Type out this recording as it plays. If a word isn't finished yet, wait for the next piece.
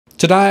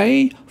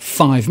Today,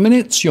 5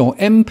 minutes your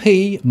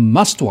MP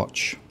must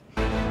watch.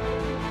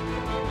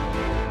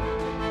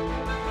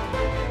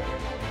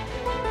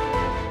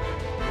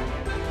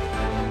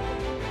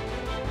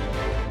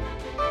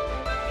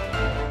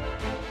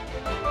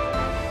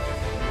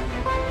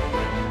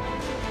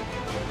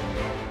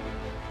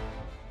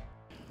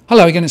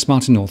 Hello again, it's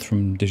Martin North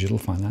from Digital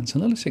Finance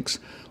Analytics.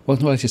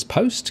 Welcome to the latest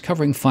post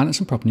covering finance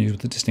and property news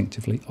with a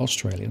distinctively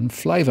Australian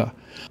flavour.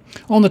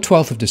 On the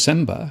 12th of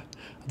December,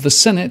 the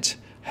Senate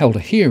held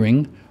a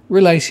hearing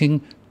relating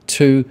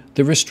to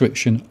the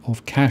restriction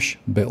of cash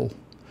bill.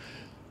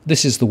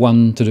 This is the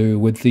one to do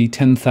with the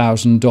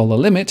 $10,000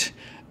 limit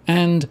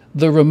and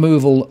the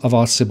removal of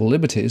our civil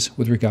liberties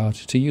with regard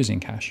to using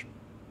cash.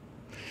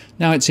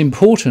 Now, it's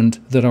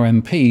important that our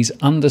MPs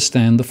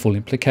understand the full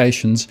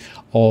implications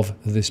of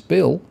this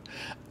bill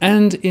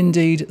and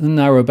indeed the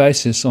narrow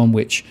basis on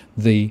which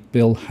the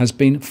bill has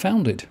been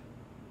founded.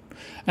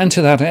 And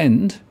to that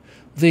end,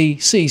 the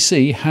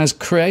CC has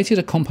created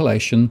a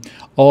compilation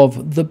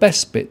of the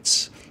best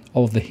bits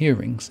of the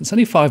hearings. It's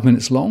only 5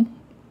 minutes long,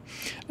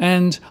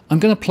 and I'm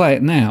going to play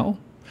it now,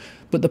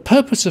 but the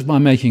purpose of my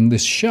making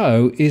this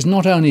show is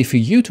not only for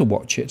you to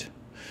watch it,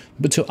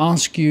 but to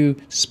ask you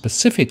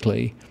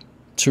specifically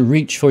to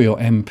reach for your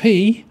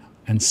MP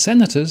and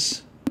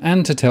senators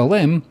and to tell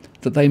them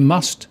that they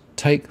must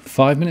take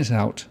 5 minutes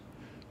out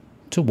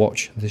to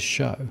watch this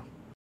show.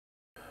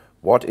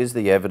 What is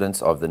the evidence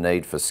of the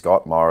need for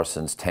Scott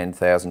Morrison's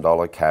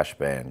 $10,000 cash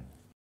ban?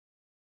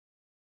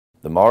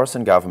 The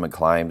Morrison government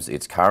claims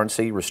its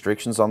currency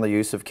restrictions on the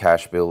use of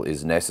cash bill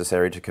is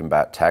necessary to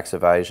combat tax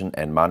evasion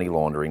and money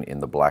laundering in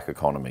the black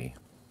economy.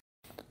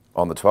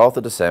 On the 12th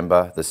of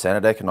December, the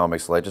Senate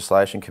Economics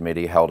Legislation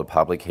Committee held a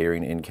public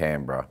hearing in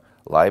Canberra.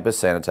 Labor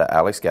Senator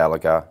Alex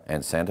Gallagher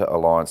and Centre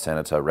Alliance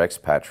Senator Rex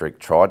Patrick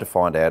tried to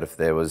find out if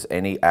there was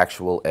any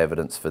actual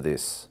evidence for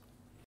this.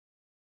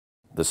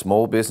 The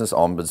Small Business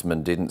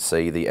Ombudsman didn't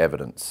see the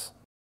evidence.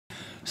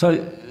 So,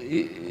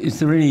 is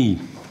there any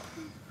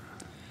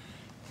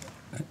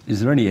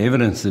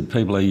evidence that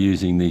people are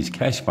using these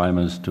cash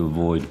payments to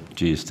avoid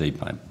GST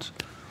payments?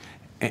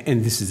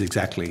 And this is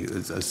exactly,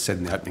 as I said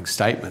in the opening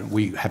statement,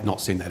 we have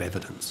not seen that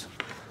evidence.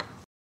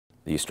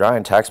 The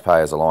Australian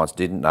Taxpayers Alliance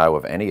didn't know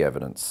of any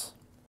evidence.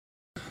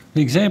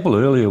 The example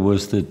earlier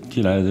was that,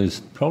 there's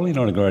probably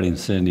not a great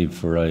incentive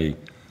for a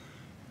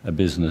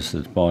business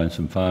that's buying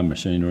some farm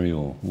machinery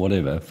or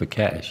whatever for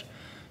cash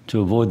to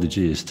avoid the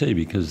GST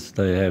because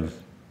they have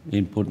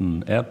input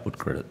and output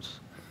credits.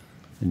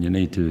 And you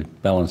need to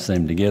balance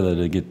them together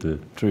to get the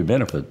true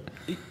benefit.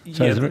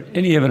 So is there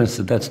any evidence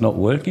that that's not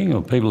working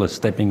or people are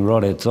stepping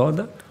right outside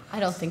that?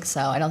 I don't think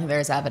so. I don't think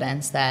there's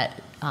evidence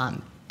that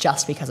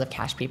just because of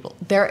cash people,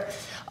 there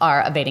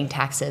are evading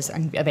taxes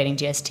and evading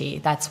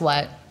GST. That's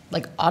what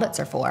audits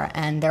are for,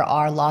 and there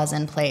are laws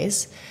in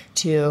place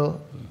to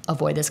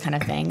avoid this kind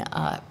of thing.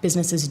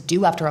 Businesses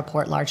do have to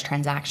report large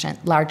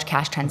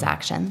cash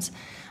transactions,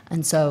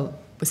 and so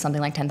with something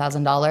like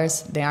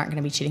 $10,000, they aren't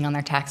going to be cheating on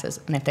their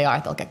taxes, and if they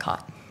are, they'll get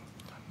caught.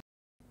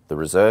 The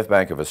Reserve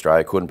Bank of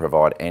Australia couldn't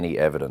provide any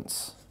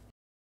evidence.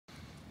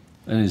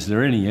 And is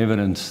there any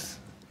evidence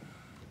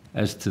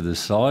as to the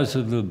size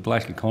of the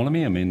black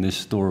economy? I mean, this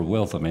store of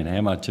wealth,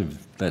 how much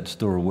of that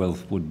store of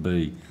wealth would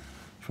be,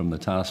 from the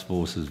task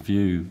force's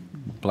view,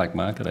 black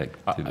market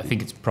activity? I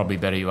think it's probably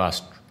better you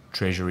ask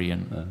Treasury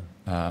and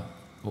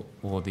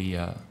or the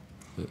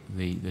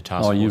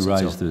task force. Oh, you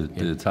itself. raised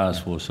the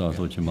task force, so I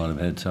thought you might have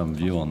had some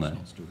view on that.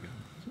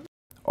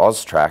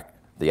 AUSTRAC,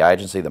 the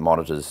agency that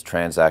monitors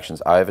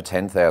transactions over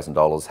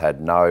 $10,000, had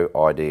no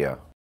idea.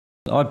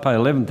 I'd pay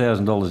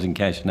 $11,000 in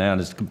cash now and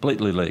it's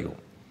completely legal.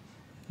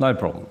 No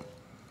problem.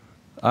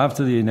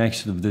 After the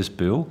enactment of this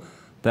bill,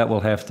 that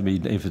will have to be,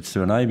 if it's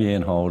to an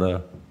ABN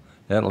holder,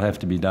 that'll have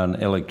to be done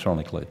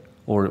electronically,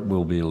 or it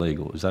will be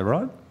illegal. Is that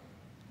right?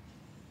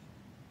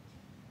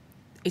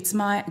 That's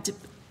my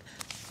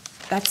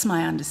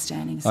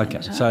understanding, Senator.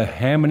 Okay, so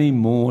how many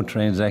more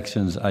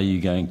transactions are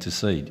you going to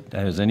see?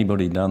 Has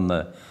anybody done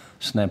the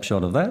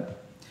snapshot of that?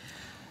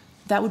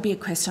 That would be a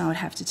question I would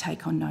have to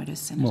take on notice,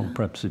 Senator. Well,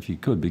 perhaps if you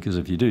could, because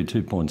if you do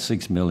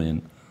 2.6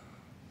 million,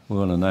 we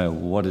want to know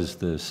what is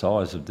the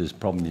size of this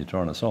problem you're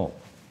trying to solve.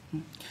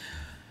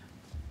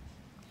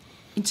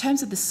 In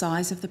terms of the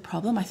size of the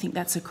problem, I think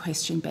that's a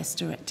question best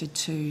directed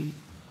to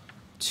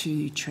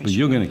Treasury. But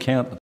you're going to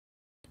count them.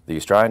 The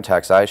Australian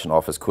Taxation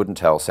Office couldn't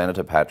tell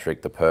Senator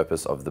Patrick the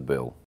purpose of the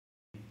bill.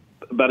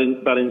 But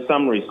in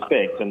some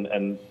respect, we're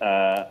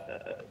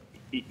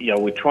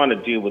trying to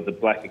deal with the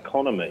black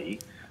economy,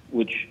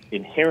 which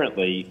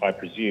inherently, I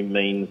presume,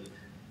 means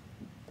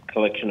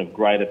collection of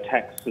greater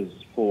taxes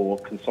for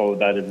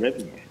consolidated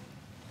revenue.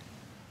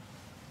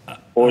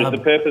 Or is the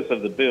purpose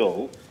of the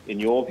bill, in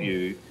your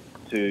view,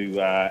 to,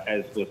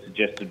 as was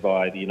suggested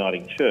by the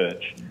Uniting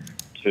Church,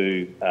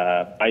 to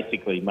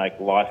basically make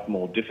life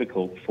more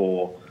difficult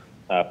for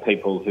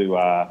people who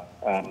are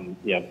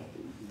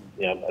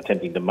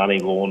attempting to money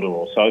launder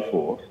or so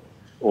forth,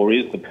 or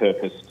is the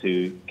purpose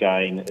to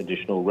gain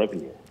additional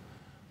revenue?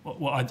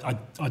 Well,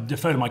 I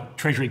defer to my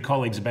Treasury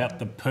colleagues about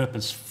the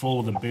purpose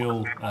for the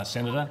bill,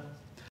 Senator.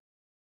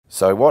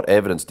 So what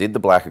evidence did the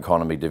Black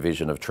Economy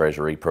Division of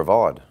Treasury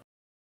provide?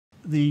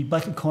 The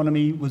black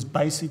economy was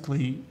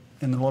basically,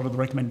 and a lot of the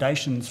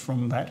recommendations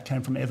from that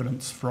came from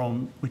evidence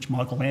from which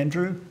Michael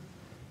Andrew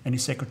and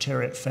his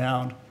secretariat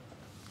found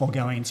while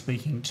going and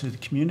speaking to the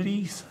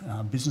communities,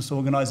 business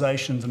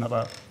organisations and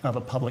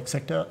other public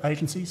sector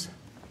agencies.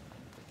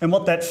 And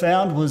what that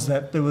found was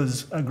that there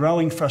was a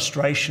growing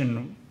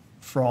frustration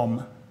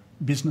from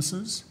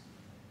businesses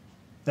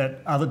that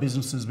other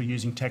businesses were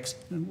using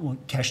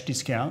cash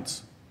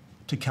discounts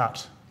to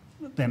cut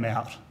them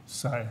out.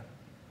 So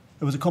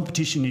it was a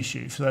competition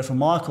issue. So for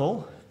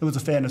Michael, it was a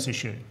fairness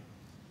issue.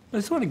 I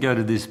just want to go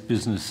to this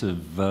business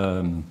of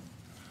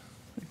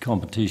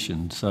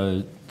competition.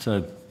 So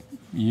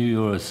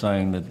you are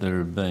saying that there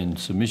have been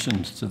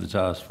submissions to the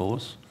task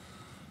force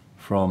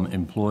from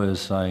employers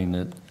saying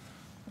that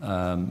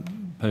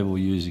people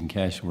using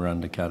cash were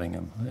undercutting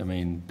them. I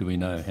mean, do we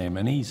know how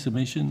many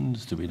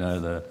submissions? Do we know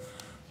the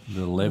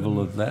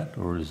level of that,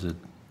 or is it?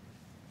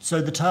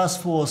 So the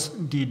task force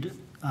did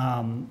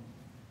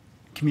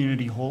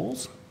community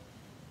halls,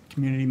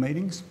 community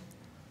meetings,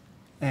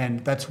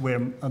 and that's where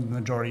a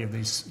majority of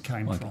these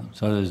came from.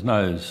 So there's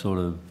no sort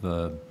of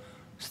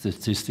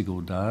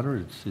statistical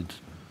data, it's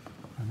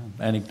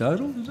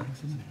anecdotal, is it?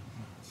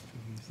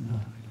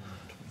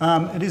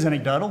 It is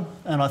anecdotal,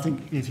 and I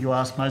think if you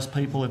ask most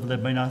people if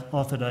they've been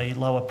offered a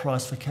lower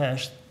price for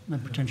cash, they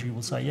potentially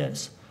will say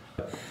yes.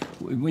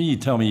 When you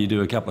tell me you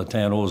do a couple of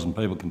town halls and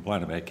people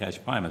complain about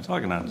cash payments, I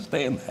can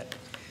understand that,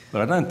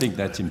 but I don't think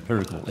that's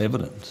empirical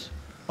evidence.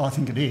 I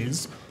think it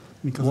is,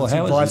 because well, it's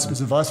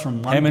advice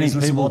from one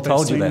business and what they've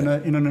seen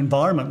in an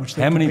environment which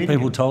they're competing in. How many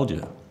people told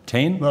you?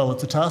 10? Well,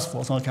 it's a task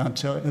force. I can't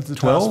tell you. It's a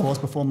 12? task force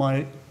before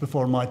my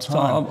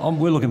time. So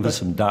we're looking for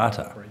some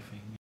data.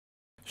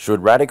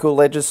 Should radical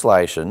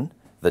legislation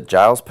that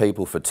jails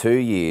people for 2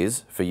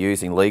 years for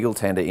using legal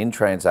tender in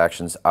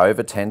transactions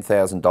over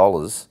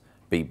 $10,000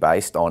 be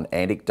based on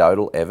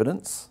anecdotal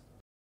evidence?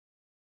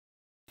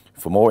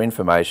 For more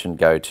information,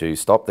 go to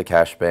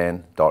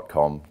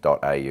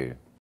stopthecashban.com.au.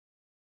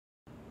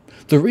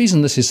 The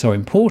reason this is so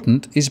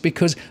important is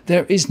because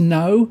there is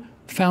no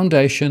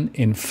foundation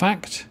in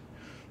fact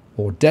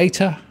or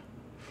data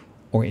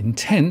or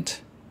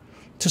intent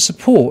to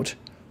support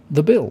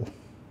the bill.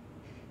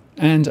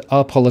 And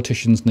our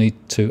politicians need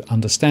to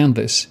understand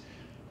this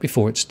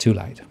before it's too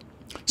late.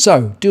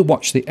 So do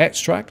watch the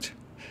extract,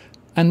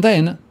 and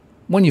then,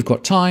 when you've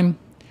got time,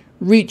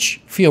 reach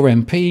for your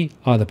MP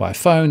either by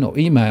phone or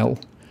email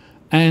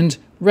and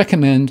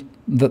recommend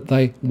that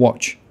they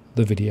watch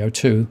the video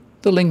too.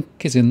 The link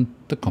is in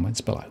the comments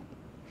below.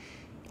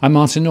 I'm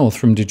Martin North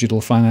from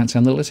Digital Finance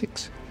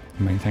Analytics.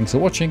 Many thanks for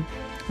watching,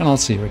 and I'll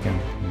see you again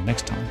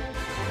next time.